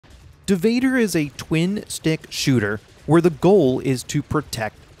Devader is a twin-stick shooter where the goal is to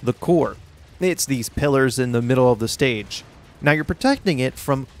protect the core. It's these pillars in the middle of the stage. Now you're protecting it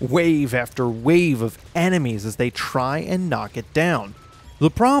from wave after wave of enemies as they try and knock it down. The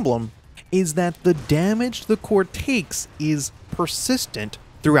problem is that the damage the core takes is persistent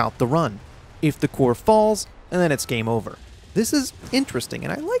throughout the run. If the core falls, and then it's game over. This is interesting,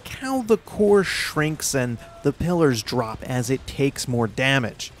 and I like how the core shrinks and the pillars drop as it takes more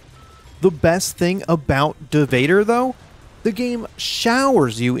damage. The best thing about Devader, though, the game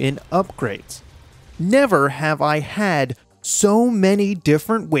showers you in upgrades. Never have I had so many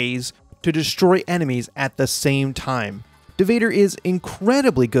different ways to destroy enemies at the same time. Devader is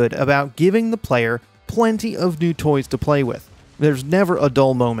incredibly good about giving the player plenty of new toys to play with. There's never a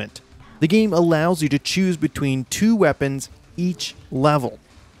dull moment. The game allows you to choose between 2 weapons each level.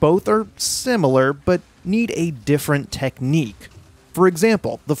 Both are similar, but need a different technique. For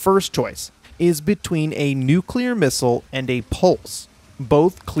example, the first choice is between a nuclear missile and a pulse.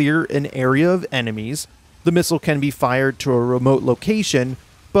 Both clear an area of enemies. The missile can be fired to a remote location,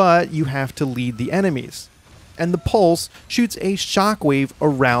 but you have to lead the enemies. And the pulse shoots a shockwave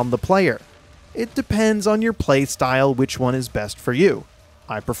around the player. It depends on your playstyle which one is best for you.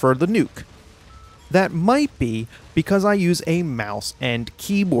 I prefer the nuke. That might be because I use a mouse and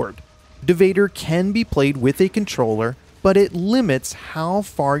keyboard. Devader can be played with a controller, but it limits how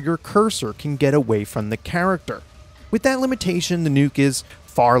far your cursor can get away from the character. With that limitation, the nuke is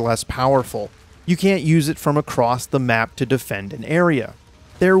far less powerful. You can't use it from across the map to defend an area.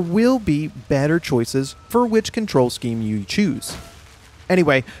 There will be better choices for which control scheme you choose.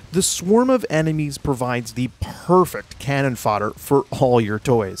 Anyway, the swarm of enemies provides the perfect cannon fodder for all your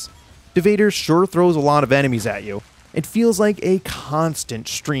toys. Devader sure throws a lot of enemies at you. It feels like a constant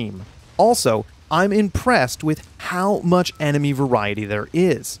stream. Also, I'm impressed with how much enemy variety there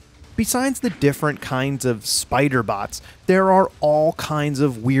is. Besides the different kinds of spider bots, there are all kinds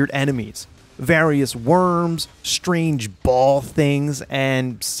of weird enemies. Various worms, strange ball things,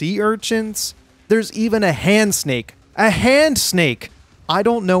 and sea urchins. There's even a hand snake. A hand snake! I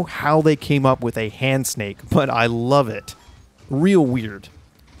don't know how they came up with a hand snake, but I love it. Real weird.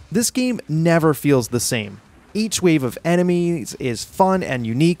 This game never feels the same. Each wave of enemies is fun and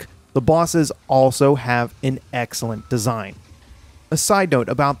unique. The bosses also have an excellent design. A side note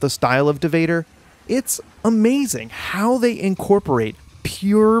about the style of Devader, it's amazing how they incorporate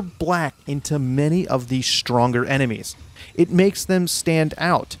pure black into many of these stronger enemies. It makes them stand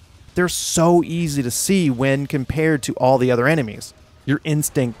out. They're so easy to see when compared to all the other enemies. Your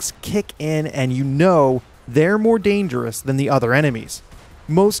instincts kick in and you know they're more dangerous than the other enemies.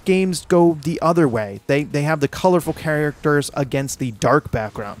 Most games go the other way. They have the colorful characters against the dark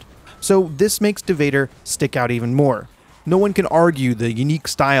background. So this makes Devader stick out even more. No one can argue the unique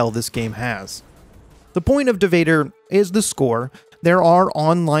style this game has. The point of Devader is the score. There are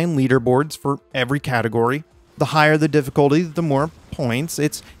online leaderboards for every category. The higher the difficulty, the more points.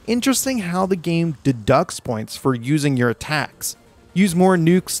 It's interesting how the game deducts points for using your attacks. Use more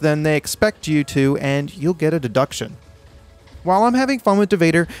nukes than they expect you to, and you'll get a deduction. While I'm having fun with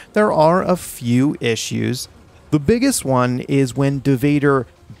Devader, there are a few issues. The biggest one is when Devader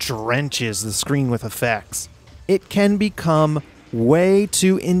drenches the screen with effects. It can become way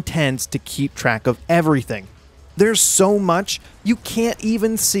too intense to keep track of everything. There's so much, you can't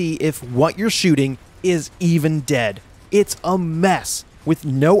even see if what you're shooting is even dead. It's a mess, with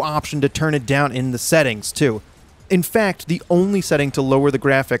no option to turn it down in the settings, too. In fact, the only setting to lower the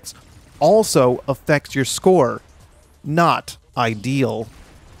graphics also affects your score. Not ideal.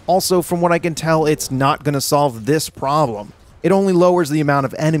 Also, from what I can tell, it's not going to solve this problem. It only lowers the amount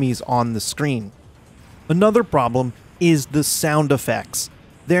of enemies on the screen. Another problem is the sound effects.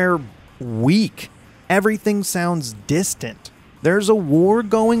 They're weak. Everything sounds distant. There's a war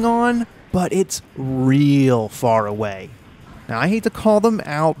going on, but it's real far away. Now, I hate to call them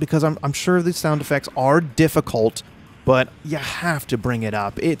out because I'm sure the sound effects are difficult, but you have to bring it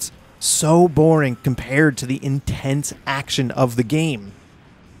up. It's so boring compared to the intense action of the game.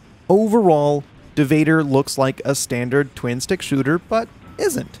 Overall, Devader looks like a standard twin-stick shooter, but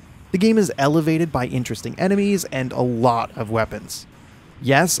isn't. The game is elevated by interesting enemies and a lot of weapons.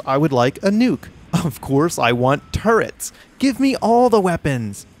 Yes, I would like a nuke. Of course, I want turrets. Give me all the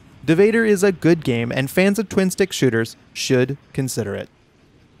weapons. Devader is a good game, and fans of twin-stick shooters should consider it.